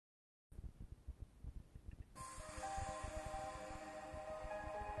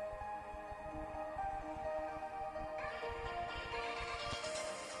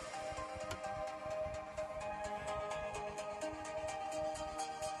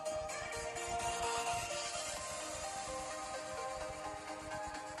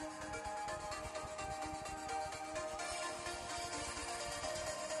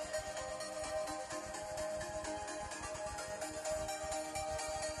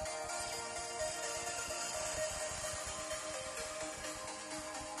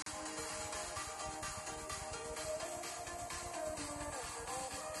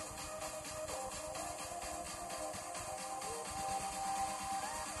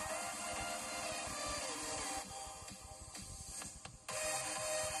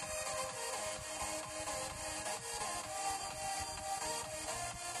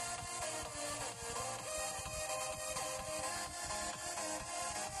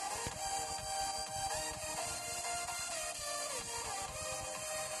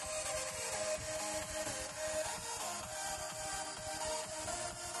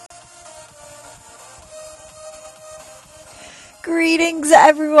Greetings,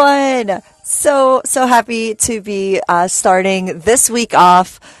 everyone. So happy to be starting this week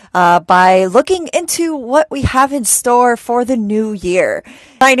off by looking into what we have in store for the new year.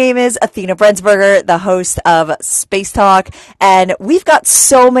 My name is Athena Brensberger, the host of Space Talk, and we've got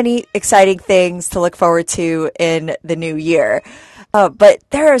so many exciting things to look forward to in the new year. But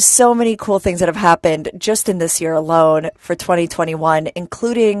there are so many cool things that have happened just in this year alone for 2021,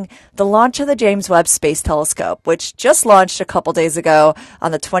 including the launch of the James Webb Space Telescope, which just launched a couple days ago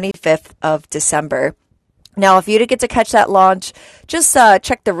on the 25th of December. Now, if you didn't get to catch that launch, just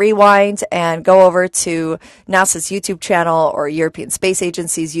check the rewind and go over to NASA's YouTube channel or European Space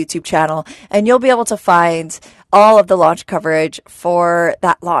Agency's YouTube channel, and you'll be able to find all of the launch coverage for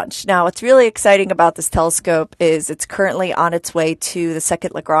that launch. Now, what's really exciting about this telescope is it's currently on its way to the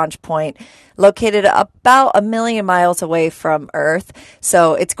second Lagrange point, located about 1 million miles away from Earth.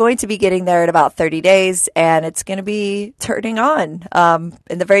 So it's going to be getting there in about 30 days, and it's going to be turning on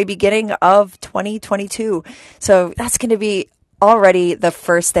in the very beginning of 2022. So that's going to be already the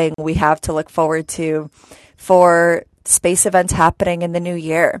first thing we have to look forward to for space events happening in the new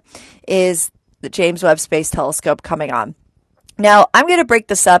year is the James Webb Space Telescope coming on. Now, I'm going to break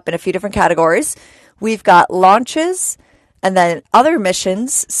this up in a few different categories. We've got launches and then other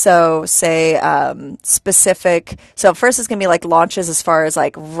missions. So say specific. So first is going to be like launches as far as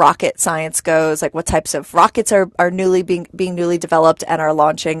like rocket science goes, like what types of rockets are newly being newly developed and are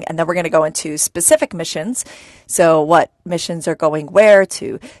launching. And then we're going to go into specific missions. So what missions are going where,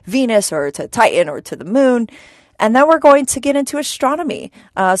 to Venus or to Titan or to the moon. And then we're going to get into astronomy.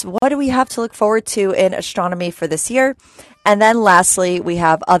 So what do we have to look forward to in astronomy for this year? And then lastly, we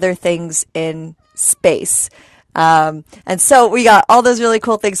have other things in space. And so we got all those really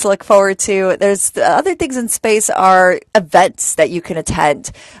cool things to look forward to. There's the other things in space are events that you can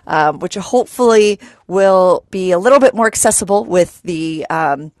attend, which hopefully will be a little bit more accessible with the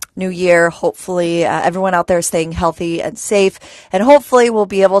new year. Hopefully everyone out there is staying healthy and safe, and hopefully we'll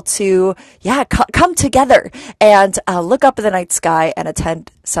be able to come together and look up at the night sky and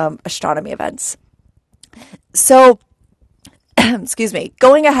attend some astronomy events. So excuse me,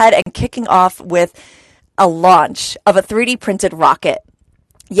 going ahead and kicking off with a launch of a 3D printed rocket.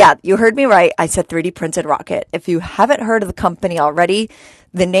 Yeah, you heard me right. I said 3D printed rocket. If you haven't heard of the company already,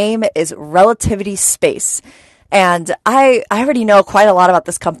 the name is Relativity Space. And I already know quite a lot about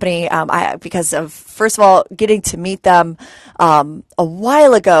this company because of, first of all, getting to meet them a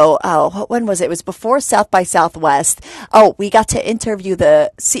while ago. When was it? It was before South by Southwest. Oh, we got to interview the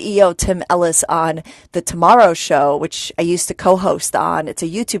CEO, Tim Ellis, on The Tomorrow Show, which I used to co-host on. It's a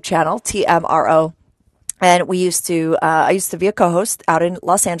YouTube channel, TMRO. And I used to be a co-host out in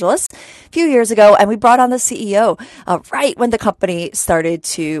Los Angeles a few years ago, and we brought on the CEO right when the company started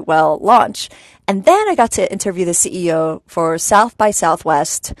to, launch. And then I got to interview the CEO for South by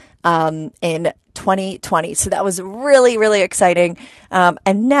Southwest in 2020. So that was really, really exciting.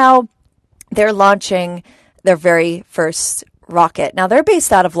 And now they're launching their very first rocket. Now they're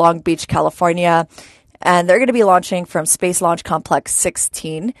based out of Long Beach, California, and they're going to be launching from Space Launch Complex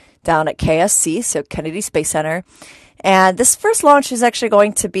 16 down at KSC, so Kennedy Space Center. And this first launch is actually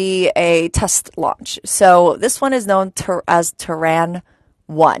going to be a test launch. So this one is known as Terran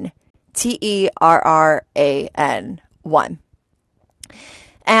 1, Terran 1.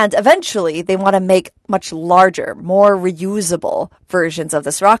 And eventually they want to make much larger, more reusable versions of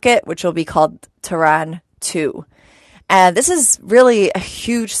this rocket, which will be called Terran 2. And this is really a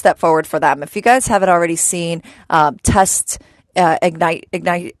huge step forward for them. If you guys haven't already seen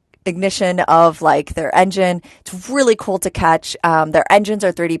ignition of like their engine, it's really cool to catch. Their engines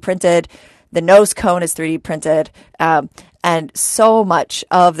are 3D printed. The nose cone is 3D printed. And so much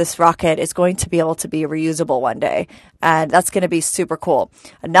of this rocket is going to be able to be reusable one day. And that's going to be super cool.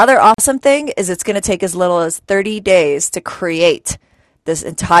 Another awesome thing is it's going to take as little as 30 days to create this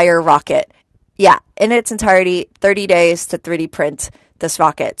entire rocket. Yeah, in its entirety, 30 days to 3D print this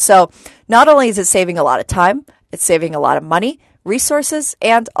rocket. So not only is it saving a lot of time, it's saving a lot of money, resources,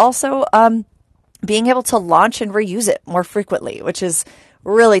 and also being able to launch and reuse it more frequently, which is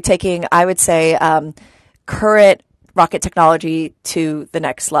really taking, I would say, current rocket technology to the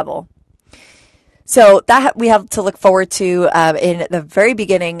next level. So that we have to look forward to in the very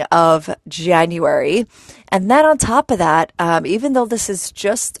beginning of January. And then on top of that, even though this is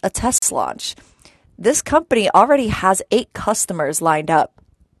just a test launch, this company already has 8 customers lined up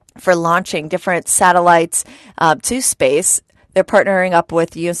for launching different satellites to space. They're partnering up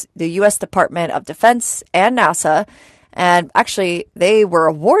with the U.S. Department of Defense and NASA. And actually, they were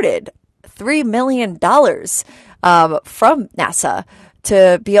awarded $3 million from NASA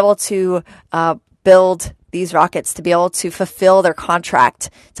to be able to build these rockets to be able to fulfill their contract.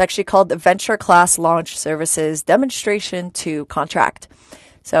 It's actually called the Venture Class Launch Services Demonstration 2 contract.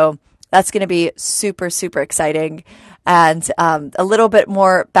 So that's going to be super, super exciting. And a little bit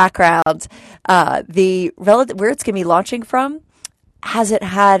more background, where it's going to be launching from hasn't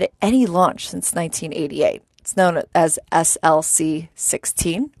had any launch since 1988. It's known as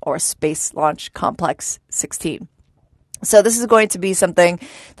SLC-16, or Space Launch Complex 16. So this is going to be something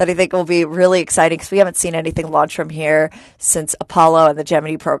that I think will be really exciting because we haven't seen anything launch from here since Apollo and the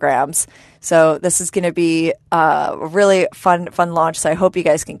Gemini programs. So this is going to be a really fun launch. So I hope you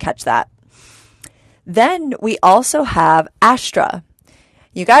guys can catch that. Then we also have Astra.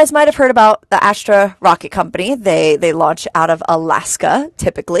 You guys might have heard about the Astra rocket company. They launch out of Alaska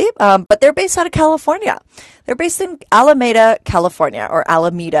typically, but they're based out of California. They're based in Alameda, California, or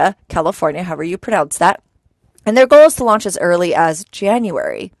Alameda, California, however you pronounce that. And their goal is to launch as early as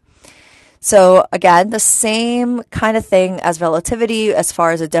January. So again, the same kind of thing as Relativity as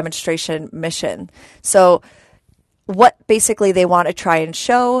far as a demonstration mission. So what basically they want to try and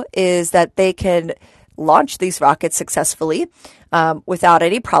show is that they can launch these rockets successfully without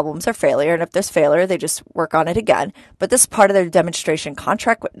any problems or failure. And if there's failure, they just work on it again. But this is part of their demonstration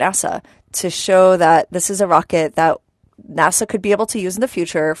contract with NASA to show that this is a rocket that NASA could be able to use in the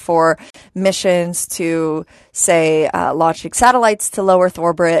future for missions to, say, launching satellites to low Earth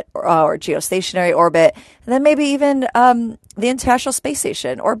orbit or geostationary orbit, and then maybe even the International Space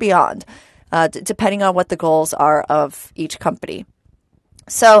Station or beyond, depending on what the goals are of each company.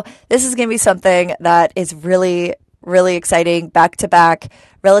 So this is going to be something that is really, really exciting, back-to-back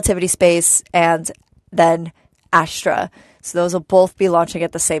Relativity Space and then Astra. So those will both be launching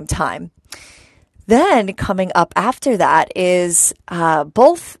at the same time. Then coming up after that is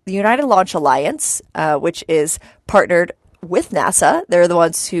both the United Launch Alliance, which is partnered with NASA. They're the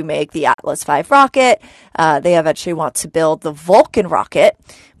ones who make the Atlas V rocket. They eventually want to build the Vulcan rocket,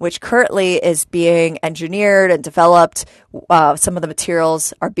 which currently is being engineered and developed. Some of the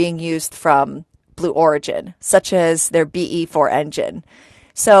materials are being used from Blue Origin, such as their BE-4 engine.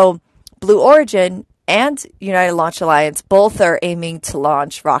 So Blue Origin and United Launch Alliance both are aiming to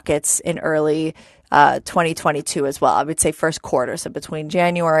launch rockets in early 2022 as well. I would say first quarter, so between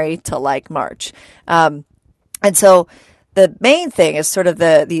January to like March. And so the main thing is sort of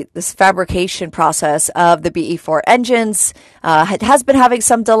this fabrication process of the BE-4 engines. It has been having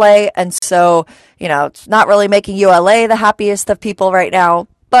some delay, and so it's not really making ULA the happiest of people right now.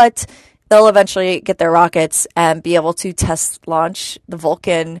 But they'll eventually get their rockets and be able to test launch the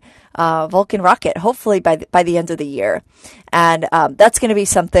Vulcan rocket, hopefully by the end of the year. And that's going to be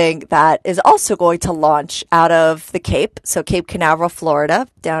something that is also going to launch out of the Cape, so Cape Canaveral, Florida,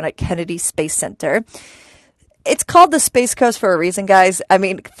 down at Kennedy Space Center. It's called the Space Coast for a reason, guys. I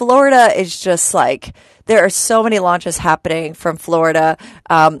mean, Florida is just like, there are so many launches happening from Florida.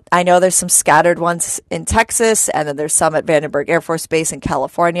 I know there's some scattered ones in Texas, and then there's some at Vandenberg Air Force Base in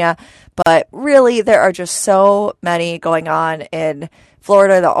California. But really, there are just so many going on in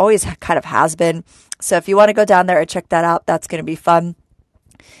Florida. There always kind of has been. So if you want to go down there and check that out, that's going to be fun.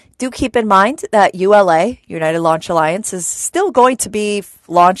 Do keep in mind that ULA, United Launch Alliance, is still going to be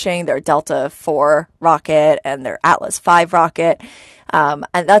launching their Delta IV rocket and their Atlas V rocket. And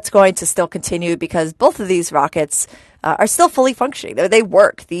that's going to still continue because both of these rockets are still fully functioning. They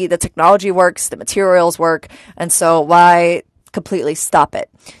work. The technology works, the materials work. And so why completely stop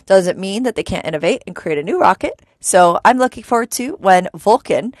it? Doesn't mean that they can't innovate and create a new rocket. So I'm looking forward to when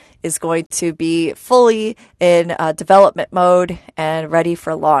Vulcan is going to be fully in development mode and ready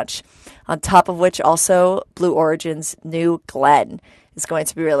for launch. On top of which also Blue Origin's New Glenn is going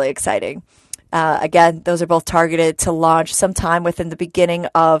to be really exciting. Again, those are both targeted to launch sometime within the beginning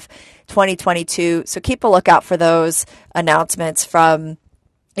of 2022. So keep a lookout for those announcements from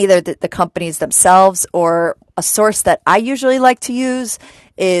either the companies themselves, or a source that I usually like to use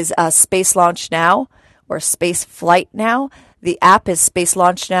is Space Launch Now or Space Flight Now. The app is Space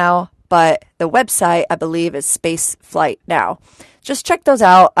Launch Now, but the website, I believe, is Space Flight Now. Just check those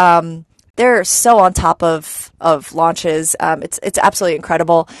out. They're so on top of launches. It's absolutely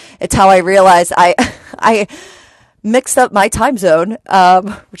incredible. It's how I realized I mixed up my time zone,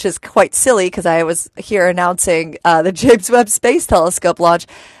 which is quite silly because I was here announcing the James Webb Space Telescope launch,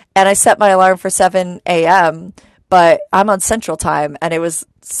 and I set my alarm for 7 a.m., but I'm on Central Time, and it was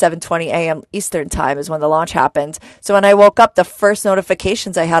 7:20 a.m. Eastern Time is when the launch happened. So when I woke up, the first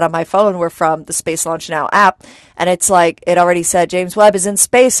notifications I had on my phone were from the Space Launch Now app, and it's like it already said James Webb is in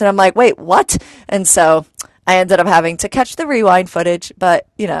space, and I'm like, wait, what? And so I ended up having to catch the rewind footage, but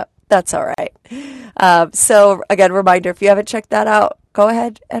that's all right. So again, reminder, if you haven't checked that out, go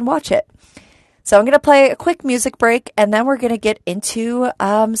ahead and watch it. So I'm going to play a quick music break, and then we're going to get into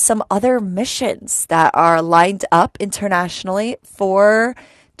some other missions that are lined up internationally for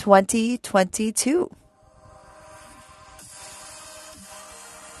 2022.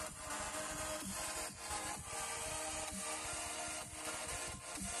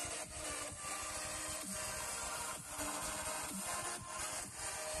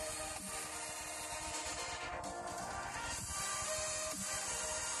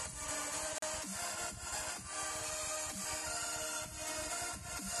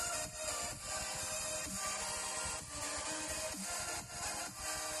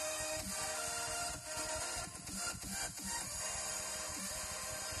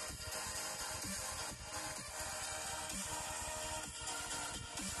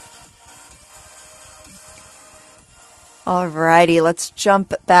 Alrighty, let's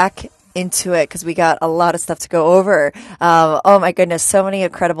jump back into it because we got a lot of stuff to go over. Oh my goodness, so many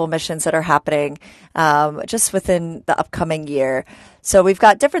incredible missions that are happening just within the upcoming year. So we've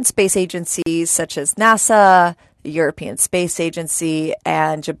got different space agencies such as NASA, the European Space Agency,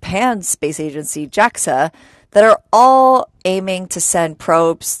 and Japan's space agency, JAXA, that are all aiming to send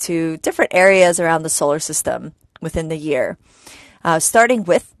probes to different areas around the solar system within the year. Starting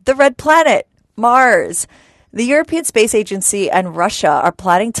with the red planet, Mars. The European Space Agency and Russia are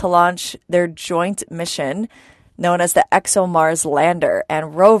planning to launch their joint mission, known as the ExoMars lander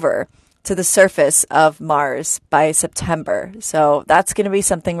and rover, to the surface of Mars by September. So that's going to be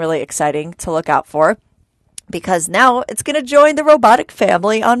something really exciting to look out for, because now it's going to join the robotic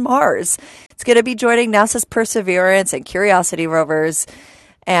family on Mars. It's going to be joining NASA's Perseverance and Curiosity rovers,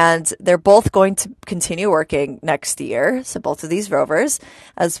 and they're both going to continue working next year. So both of these rovers,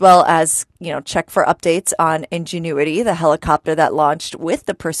 as well as, check for updates on Ingenuity, the helicopter that launched with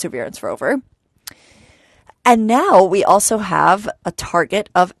the Perseverance rover. And now we also have a target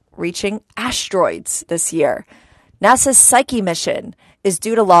of reaching asteroids this year. NASA's Psyche mission is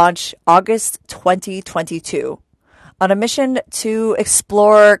due to launch August 2022 on a mission to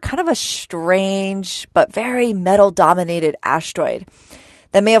explore kind of a strange but very metal-dominated asteroid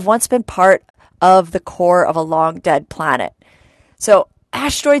that may have once been part of the core of a long dead planet. So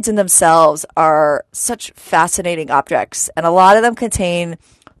asteroids in themselves are such fascinating objects, and a lot of them contain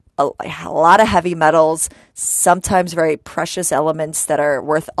a lot of heavy metals, sometimes very precious elements that are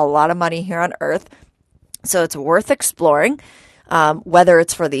worth a lot of money here on Earth. So it's worth exploring, whether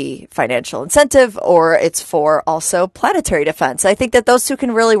it's for the financial incentive or it's for also planetary defense. I think that those two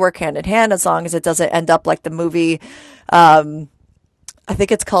can really work hand in hand, as long as it doesn't end up like the movie, I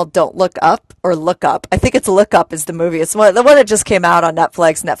think it's called Don't Look Up or Look Up. I think it's Look Up is the movie. It's the one that just came out on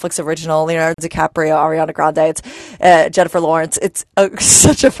Netflix original, Leonardo DiCaprio, Ariana Grande, it's Jennifer Lawrence. It's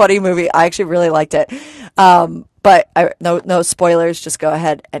such a funny movie. I actually really liked it. But no spoilers. Just go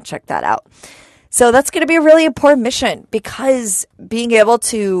ahead and check that out. So that's going to be a really important mission, because being able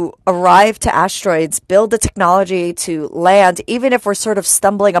to arrive to asteroids, build the technology to land, even if we're sort of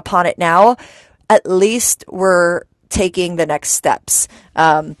stumbling upon it now, at least we're taking the next steps.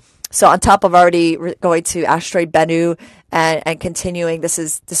 So on top of already going to asteroid Bennu and continuing, this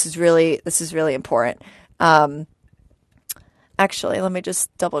is really important. Actually, let me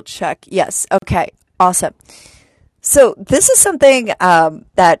just double check. Yes. Okay. Awesome. So this is something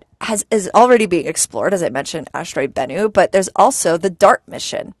that is already being explored, as I mentioned, asteroid Bennu, but there's also the DART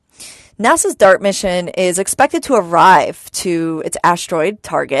mission. NASA's DART mission is expected to arrive to its asteroid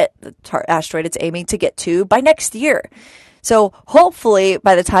target, the asteroid it's aiming to get to, by next year. So hopefully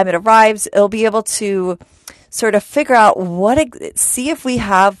by the time it arrives, it'll be able to sort of figure out see if we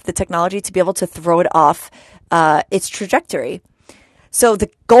have the technology to be able to throw it off its trajectory. So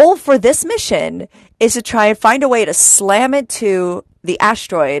the goal for this mission is to try and find a way to slam it to the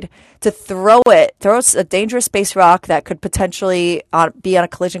asteroid, to throw a dangerous space rock that could potentially be on a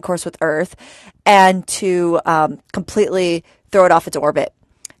collision course with Earth, and to completely throw it off its orbit.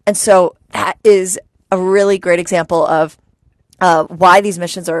 And so that is a really great example of why these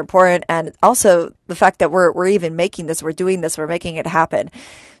missions are important, and also the fact that we're even making this, we're doing this, we're making it happen.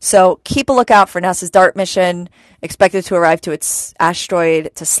 So keep a lookout for NASA's DART mission, expected to arrive to its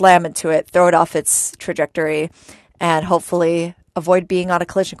asteroid, to slam into it, throw it off its trajectory, and hopefully avoid being on a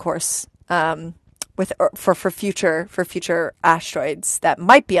collision course for future asteroids that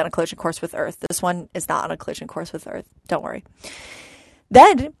might be on a collision course with Earth. This one is not on a collision course with Earth. Don't worry.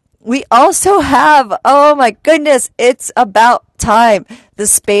 Then we also have, oh my goodness, it's about time, the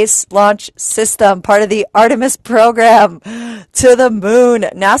Space Launch System, part of the Artemis program, to the moon.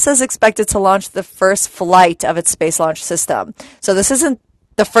 NASA is expected to launch the first flight of its Space Launch System. So this isn't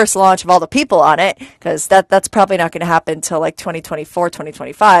the first launch of all the people on it, because that's probably not going to happen until like 2024,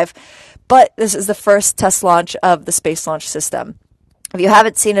 2025. But this is the first test launch of the Space Launch System. If you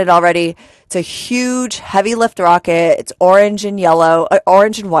haven't seen it already, it's a huge heavy lift rocket. It's orange and yellow,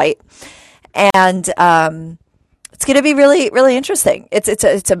 orange and white, and it's going to be really, really interesting. It's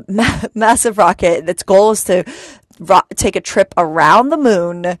a massive rocket. Its goal is to take a trip around the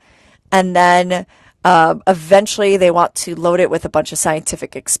moon, and then eventually they want to load it with a bunch of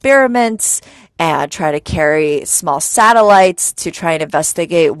scientific experiments and try to carry small satellites to try and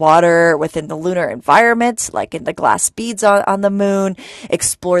investigate water within the lunar environment, like in the glass beads on the moon,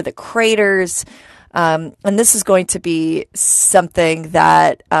 explore the craters. And this is going to be something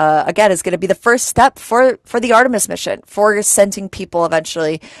that, again, is going to be the first step for the Artemis mission, for sending people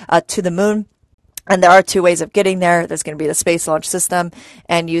eventually to the moon. And there are two ways of getting there. There's going to be the Space Launch System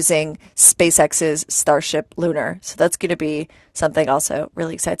and using SpaceX's Starship Lunar. So that's going to be something also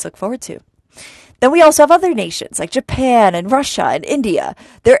really excited to look forward to. Then we also have other nations like Japan and Russia and India.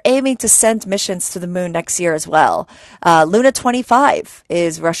 They're aiming to send missions to the moon next year as well. Luna 25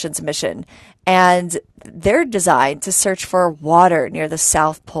 is Russia's mission, and they're designed to search for water near the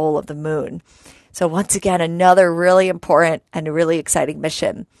south pole of the moon. So once again, another really important and really exciting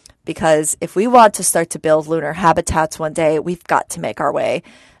mission. Because if we want to start to build lunar habitats one day, we've got to make our way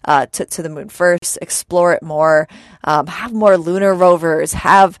to the moon first, explore it more, have more lunar rovers,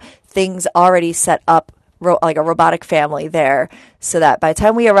 have things already set up, like a robotic family there, so that by the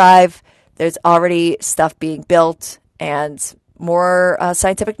time we arrive, there's already stuff being built and more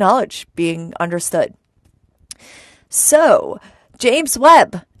scientific knowledge being understood. So, James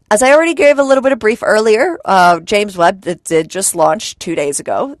Webb. As I already gave a little bit of brief earlier, James Webb did just launch 2 days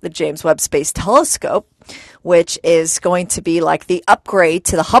ago, the James Webb Space Telescope, which is going to be like the upgrade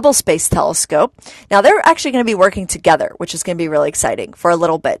to the Hubble Space Telescope. Now, they're actually going to be working together, which is going to be really exciting for a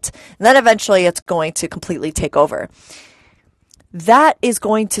little bit. And then eventually it's going to completely take over. That is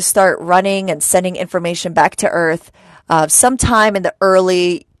going to start running and sending information back to Earth sometime in the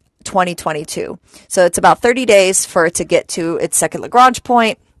early 2022. So it's about 30 days for it to get to its second Lagrange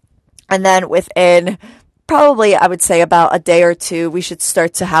point. And then within probably, I would say about a day or two, we should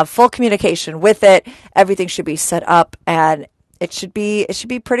start to have full communication with it. Everything should be set up, and it should be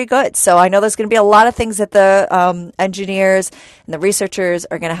pretty good. So I know there's going to be a lot of things that the engineers and the researchers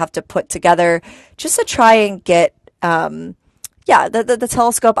are going to have to put together just to try and get the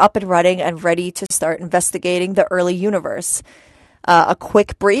telescope up and running and ready to start investigating the early universe. A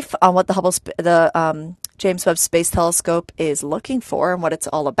quick brief on what the James Webb Space Telescope is looking for and what it's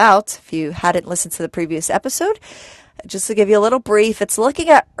all about. If you hadn't listened to the previous episode, just to give you a little brief, it's looking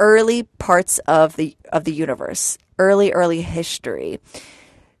at early parts of the universe, early history,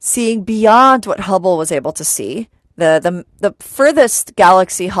 seeing beyond what Hubble was able to see. The furthest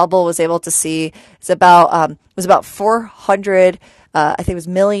galaxy Hubble was able to see is about 400 I think it was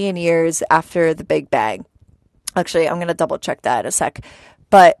million years after the Big Bang. Actually, I'm going to double check that in a sec.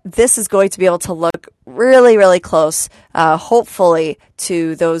 But this is going to be able to look really, really close, hopefully,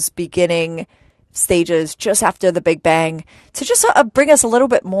 to those beginning stages just after the Big Bang, to just bring us a little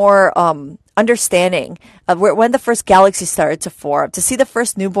bit more understanding of when the first galaxy started to form, to see the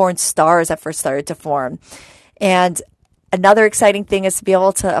first newborn stars that first started to form. And another exciting thing is to be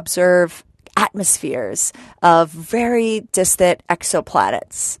able to observe atmospheres of very distant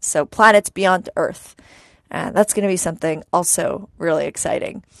exoplanets, so planets beyond Earth. And that's going to be something also really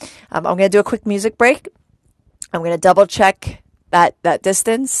exciting. I'm going to do a quick music break. I'm going to double check that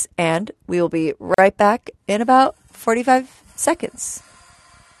distance, and we will be right back in about 45 seconds.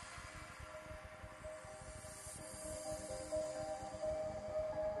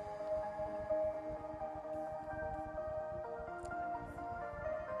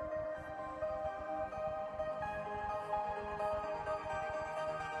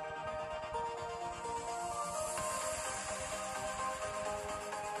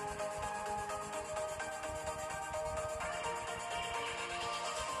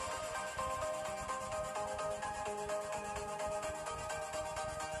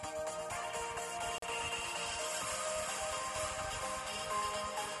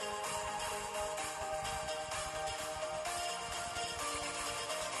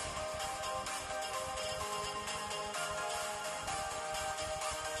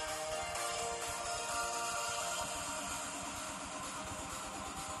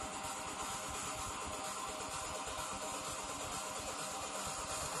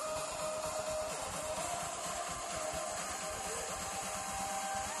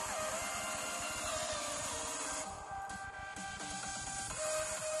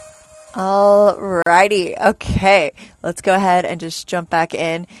 Alrighty. Okay. Let's go ahead and just jump back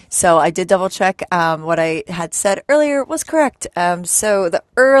in. So I did double check what I had said earlier was correct. So the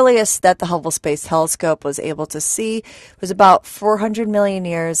earliest that the Hubble Space Telescope was able to see was about 400 million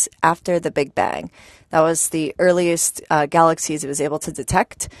years after the Big Bang. That was the earliest galaxies it was able to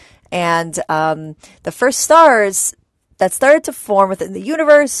detect. And the first stars that started to form within the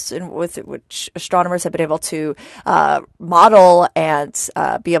universe, and with which astronomers have been able to model and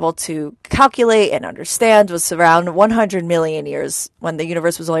be able to calculate and understand, was around 100 million years, when the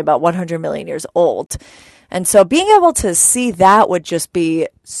universe was only about 100 million years old. And so being able to see that would just be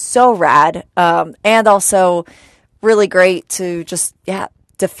so rad, and also really great to just,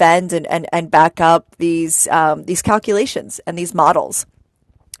 defend and back up these calculations and these models.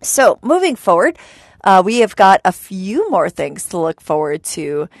 So moving forward, we have got a few more things to look forward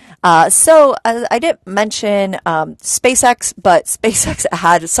to. So I didn't mention SpaceX, but SpaceX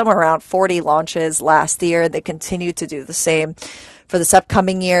had somewhere around 40 launches last year. They continue to do the same for this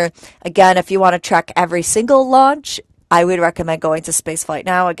upcoming year. Again, if you want to track every single launch, I would recommend going to Spaceflight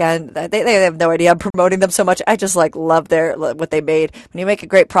Now. Again, they have no idea I'm promoting them so much. I just love what they made. When you make a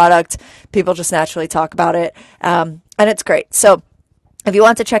great product, people just naturally talk about it, and it's great. So if you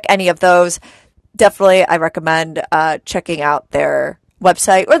want to check any of those, definitely I recommend checking out their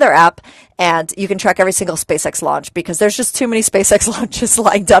website or their app, and you can track every single SpaceX launch, because there's just too many SpaceX launches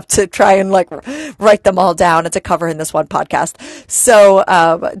lined up to try and write them all down and to cover in this one podcast. So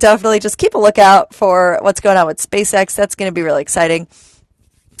definitely just keep a lookout for what's going on with SpaceX. That's going to be really exciting.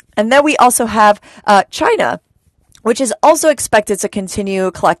 And then we also have China, which is also expected to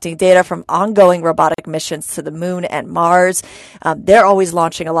continue collecting data from ongoing robotic missions to the moon and Mars. They're always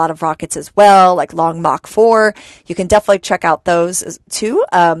launching a lot of rockets as well, like Long Mach 4. You can definitely check out those too.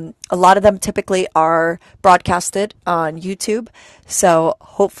 A lot of them typically are broadcasted on YouTube. So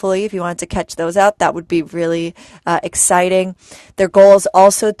hopefully if you wanted to catch those out, that would be really exciting. Their goal is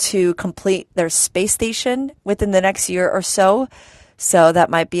also to complete their space station within the next year or so. So that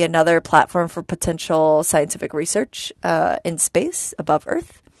might be another platform for potential scientific research in space above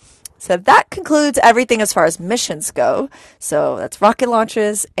Earth. So that concludes everything as far as missions go. So that's rocket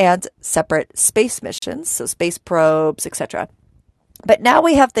launches and separate space missions, so space probes, etc. But now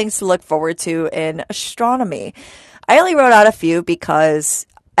we have things to look forward to in astronomy. I only wrote out a few because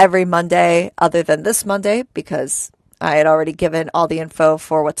every Monday, other than this Monday, because I had already given all the info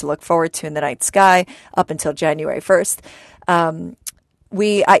for what to look forward to in the night sky up until January 1st.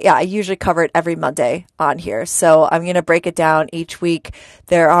 I usually cover it every Monday on here. So I'm going to break it down each week.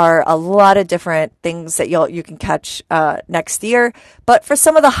 There are a lot of different things that you can catch next year. But for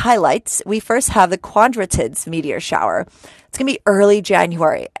some of the highlights, we first have the Quadratids meteor shower. It's going to be early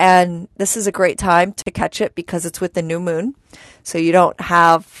January, and this is a great time to catch it because it's with the new moon. So you don't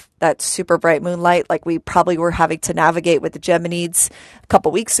have that super bright moonlight like we probably were having to navigate with the Geminids a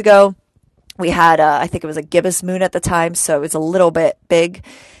couple weeks ago. We had, I think it was a gibbous moon at the time, so it was a little bit big.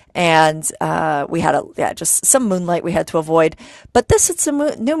 And we had just some moonlight we had to avoid. But this is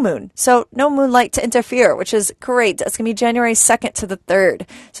a new moon, so no moonlight to interfere, which is great. It's going to be January 2nd to the 3rd,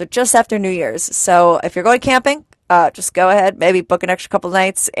 so just after New Year's. So if you're going camping, just go ahead, maybe book an extra couple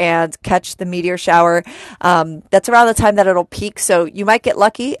nights and catch the meteor shower. That's around the time that it'll peak, so you might get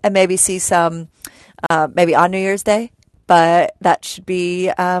lucky and maybe see some, maybe on New Year's Day. But that should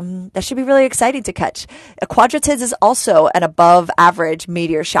be really exciting to catch. A Quadratids is also an above average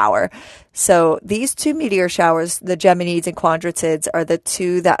meteor shower. So these two meteor showers, the Geminids and Quadratids, are the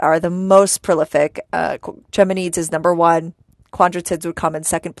two that are the most prolific. Geminids is number one. Quadratids would come in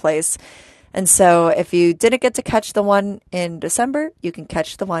second place. And so if you didn't get to catch the one in December, you can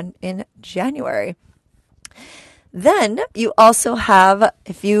catch the one in January. Then you also have,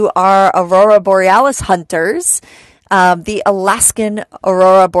 if you are Aurora Borealis hunters, the Alaskan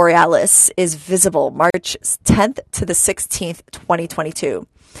Aurora Borealis is visible March 10th to the 16th, 2022.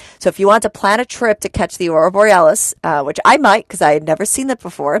 So if you want to plan a trip to catch the Aurora Borealis, which I might because I had never seen it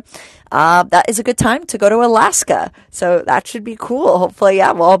before, that is a good time to go to Alaska. So that should be cool. Hopefully,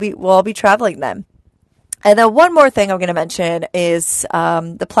 we'll all be traveling then. And then one more thing I'm going to mention is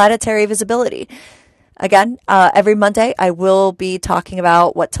the planetary visibility. Again, every Monday I will be talking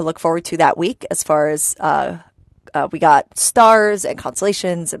about what to look forward to that week as far as we got stars and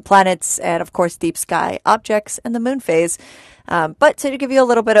constellations and planets and, of course, deep sky objects and the moon phase. But to give you a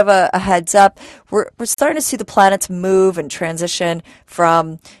little bit of a heads up, we're starting to see the planets move and transition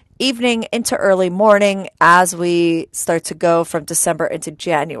from evening into early morning as we start to go from December into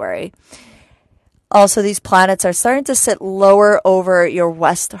January. Also, these planets are starting to sit lower over your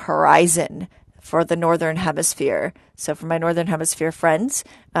west horizon for the northern hemisphere. So for my northern hemisphere friends,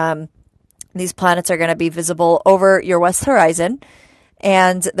 These planets are going to be visible over your west horizon.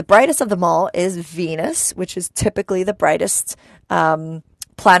 And the brightest of them all is Venus, which is typically the brightest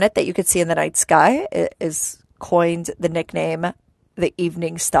planet that you could see in the night sky. It is coined the nickname the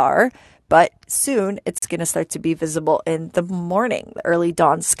evening star, but soon it's going to start to be visible in the morning, the early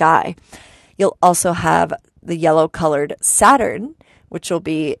dawn sky. You'll also have the yellow-colored Saturn, which will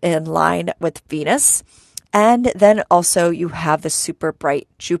be in line with Venus. And then also you have the super bright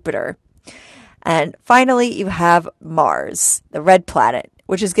Jupiter. And finally, you have Mars, the red planet,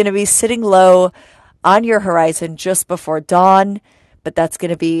 which is going to be sitting low on your horizon just before dawn, but that's going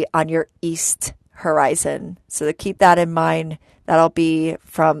to be on your east horizon. So to keep that in mind, that'll be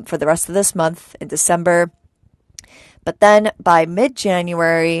for the rest of this month in December. But then by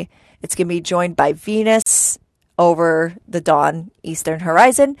mid-January, it's going to be joined by Venus over the dawn eastern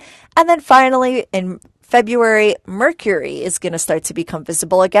horizon. And then finally, in February, Mercury is going to start to become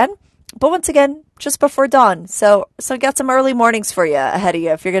visible again. But once again, just before dawn. So got some early mornings for you ahead of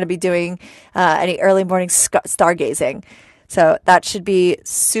you if you're going to be doing any early morning stargazing. So that should be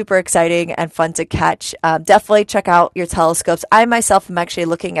super exciting and fun to catch. Definitely check out your telescopes. I myself am actually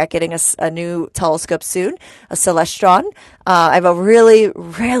looking at getting a new telescope soon, a Celestron. I have a really,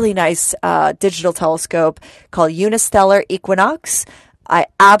 really nice digital telescope called Unistellar Equinox. I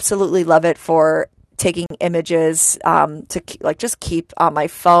absolutely love it for taking images to just keep on my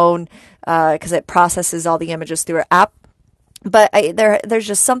phone because it processes all the images through an app. But there's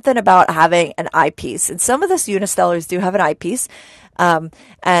just something about having an eyepiece, and some of the Unistellars do have an eyepiece, and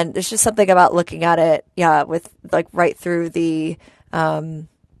there's just something about looking at it, with right through the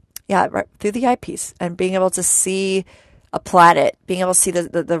eyepiece and being able to see a planet, being able to see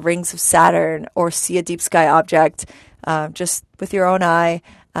the rings of Saturn or see a deep sky object just with your own eye.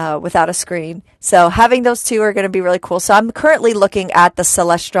 Without a screen. So having those two are going to be really cool. So I'm currently looking at the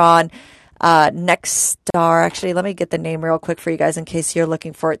Celestron Nexstar. Actually, let me get the name real quick for you guys in case you're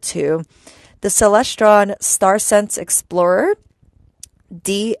looking for it too. The Celestron StarSense Explorer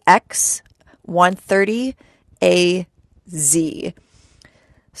DX130AZ.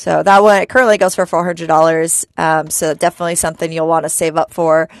 So that one, it currently goes for $400. So definitely something you'll want to save up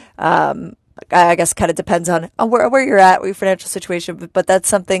for. I guess kind of depends on where you're at, your financial situation, but that's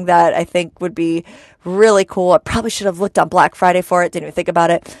something that I think would be really cool. I probably should have looked on Black Friday for it, didn't even think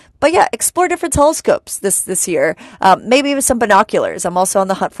about it. But yeah, explore different telescopes this year. Maybe even some binoculars. I'm also on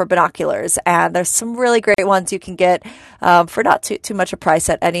the hunt for binoculars, and there's some really great ones you can get for not too much a price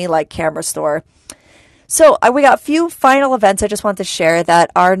at any camera store. So we got a few final events I just want to share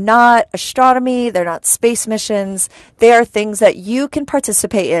that are not astronomy. They're not space missions. They are things that you can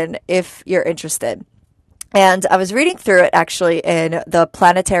participate in if you're interested. And I was reading through it actually in the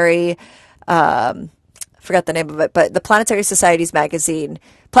Planetary, forgot the name of it, but the Planetary Society's magazine,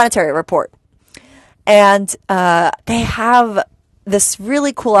 Planetary Report. And they have this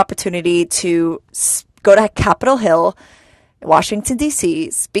really cool opportunity to go to Capitol Hill, Washington,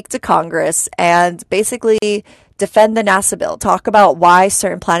 D.C., speak to Congress, and basically defend the NASA bill, talk about why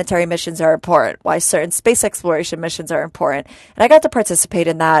certain planetary missions are important, why certain space exploration missions are important. And I got to participate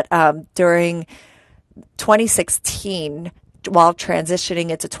in that during 2016 while transitioning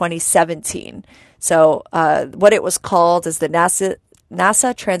into 2017. So what it was called is the NASA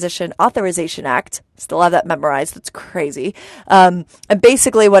Transition Authorization Act. Still have that memorized. That's crazy. And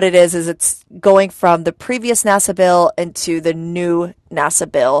basically what it is it's going from the previous NASA bill into the new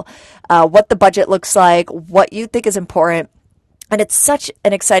NASA bill, what the budget looks like, what you think is important. And it's such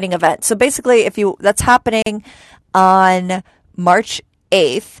an exciting event. So basically, that's happening on March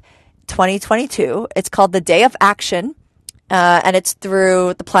 8th, 2022. It's called the Day of Action, and it's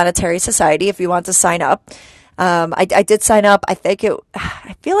through the Planetary Society if you want to sign up. I did sign up. I feel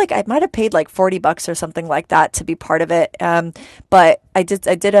like I might have paid like $40 or something like that to be part of it. But I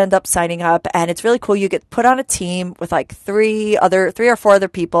did end up signing up, and it's really cool. You get put on a team with like three or four other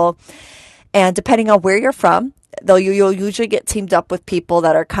people. And depending on where you're from, you'll usually get teamed up with people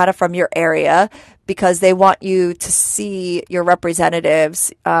that are kind of from your area because they want you to see your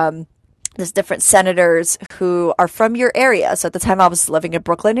representatives, there's different senators who are from your area. So at the time I was living in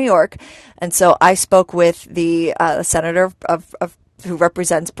Brooklyn, New York. And so I spoke with the senator of who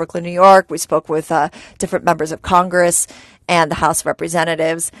represents Brooklyn, New York. We spoke with different members of Congress and the House of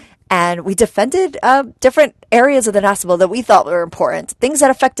Representatives. And we defended different areas of the NASA bill that we thought were important, things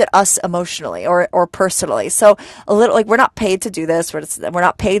that affected us emotionally or personally. So a little we're not paid to do this. We're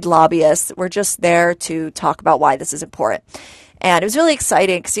not paid lobbyists. We're just there to talk about why this is important. And it was really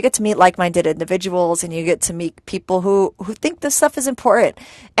exciting because you get to meet like-minded individuals and you get to meet people who think this stuff is important.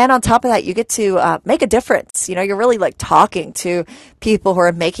 And on top of that, you get to make a difference. You know, you're really like talking to people who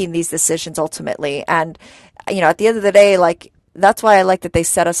are making these decisions ultimately. And, you know, at the end of the day, like, that's why I like that they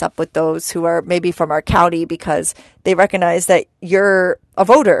set us up with those who are maybe from our county, because they recognize that you're a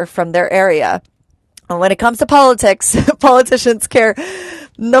voter from their area. And when it comes to politics, politicians care,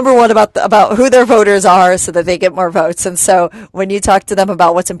 number one, about who their voters are so that they get more votes. And so when you talk to them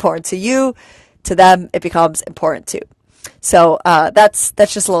about what's important to you, to them, it becomes important too. So that's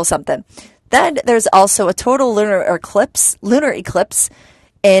just a little something. Then there's also a total lunar eclipse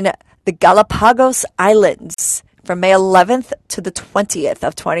in the Galapagos Islands from May 11th to the 20th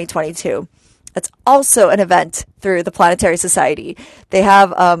of 2022. It's also an event through the Planetary Society. They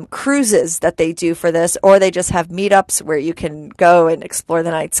have cruises that they do for this, or they just have meetups where you can go and explore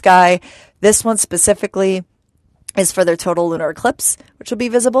the night sky. This one specifically is for their total lunar eclipse, which will be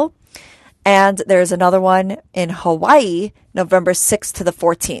visible. And there's another one in Hawaii, November 6th to the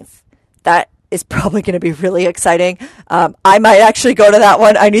 14th. That is probably going to be really exciting. I might actually go to that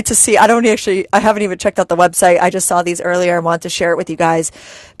one. I need to see. I haven't even checked out the website. I just saw these earlier and wanted to share it with you guys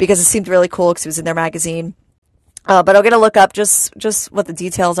because it seemed really cool because it was in their magazine. But I'm going to look up just what the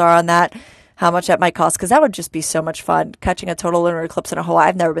details are on that, how much that might cost, because that would just be so much fun, catching a total lunar eclipse in Hawaii.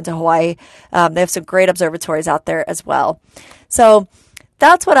 I've never been to Hawaii. They have some great observatories out there as well. So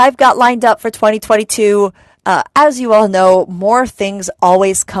that's what I've got lined up for 2022. As you all know, more things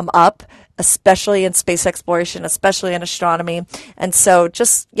always come up, especially in space exploration, especially in astronomy. And so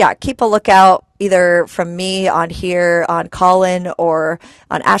just, keep a lookout either from me on here on Callin or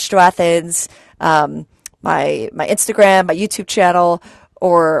on Astro Athens, my Instagram, my YouTube channel,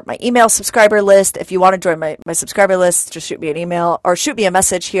 or my email subscriber list. If you want to join my subscriber list, just shoot me an email or shoot me a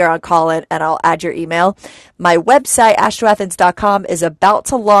message here on Callin and I'll add your email. My website, astroathens.com, is about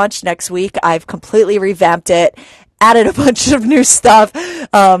to launch next week. I've completely revamped it, added a bunch of new stuff,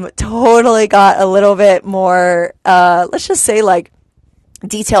 totally got a little bit more, let's just say like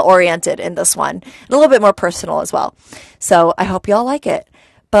detail oriented in this one, and a little bit more personal as well. So I hope y'all like it.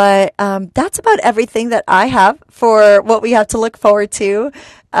 But that's about everything that I have for what we have to look forward to.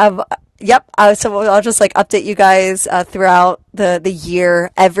 So I'll just like update you guys throughout the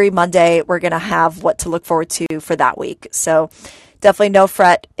year. Every Monday, we're going to have what to look forward to for that week. So definitely no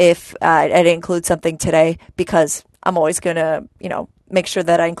fret if I didn't include something today, because I'm always going to, make sure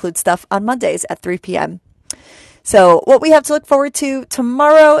that I include stuff on Mondays at 3 p.m. So what we have to look forward to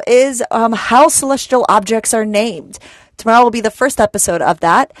tomorrow is how celestial objects are named. Tomorrow will be the first episode of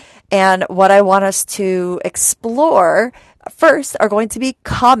that. And what I want us to explore first are going to be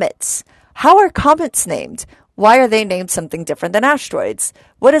comets. How are comets named? Why are they named something different than asteroids?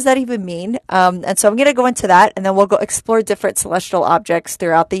 What does that even mean? And so I'm going to go into that, and then we'll go explore different celestial objects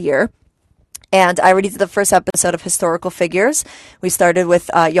throughout the year. And I already did the first episode of historical figures. We started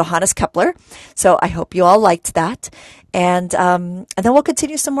with Johannes Kepler. So I hope you all liked that. And then we'll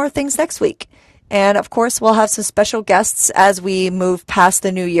continue some more things next week. And of course, we'll have some special guests as we move past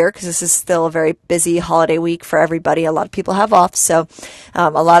the new year, because this is still a very busy holiday week for everybody. A lot of people have off. So a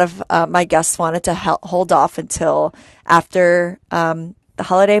lot of my guests wanted to hold off until after the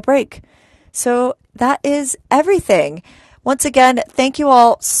holiday break. So that is everything. Once again, thank you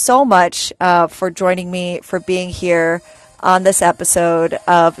all so much for joining me, for being here on this episode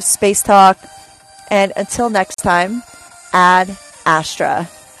of Space Talk. And until next time, Ad Astra.